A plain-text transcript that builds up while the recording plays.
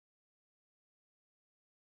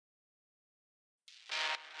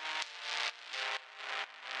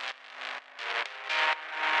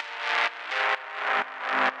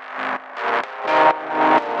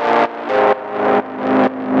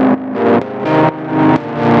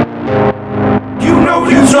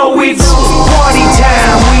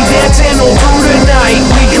on through the night.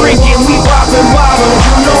 We drinking, we popping bottles.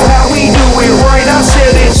 You know how we do it, right? I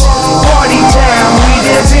said it's party time. We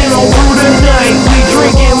dancing on through the night. We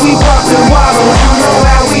drinking, we popping bottles. You know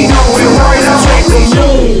how we do it, right? I make the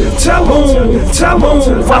move. Tell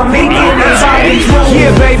move. I'm making these bodies move.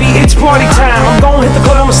 Yeah, baby, it's party time. I'm gon' hit the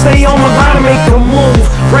club, I'ma stay on my grind and make a move.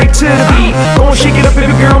 Right to the beat, gon' shake it up,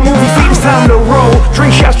 baby girl, move your feet. It's time to roll.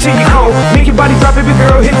 Drink shots till you cold. Make your body drop, baby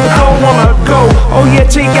girl, hit the floor, wanna go. Oh yeah,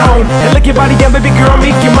 take it home and lick your body down, baby girl,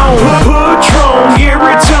 make you moan. Patron,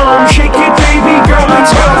 yeah, it's on. Shake it, baby girl,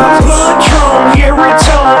 let's go. Patron, yeah, it's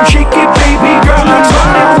on. Shake it, baby girl, let's go.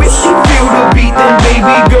 Now if you feel the beat, then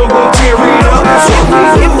baby girl, go tear it up.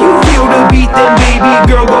 If you feel the beat, then baby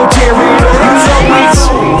girl, go tear it up. You know it's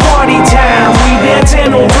party time. We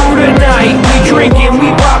dancing all through the night. We drinking, we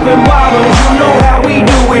popping bottles. You know how we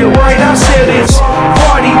do it, right? I said it's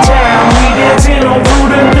party time. We dancing all through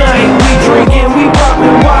the night. We drinking, we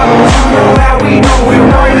popping bottles. You know how we do it,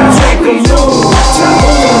 right? I say we move.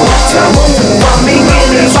 I'm making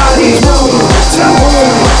these bodies move.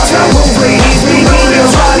 Ladies, making your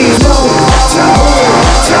bodies move.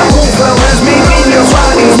 Fellas, making your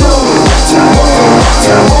bodies move.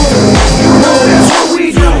 You know that's what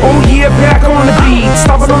we do. Oh yeah, back on the beat.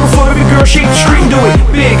 Stop it on the floor, baby girl, shake the street and do it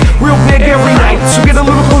big, real big every night. So get a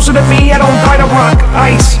little closer to me, I don't bite a rock,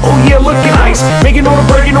 ice. Oh yeah, looking nice, making all the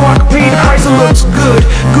bread, you know I can pay the price. It looks good,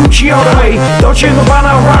 Gucci all the way. Dolce &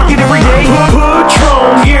 Gabbana, I rock it every day.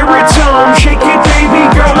 Patron, yeah, it's on. Shake it, baby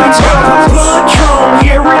girl, let's go. Patron,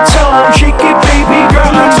 yeah, it's on. Shake it, baby girl,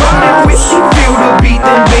 let's go.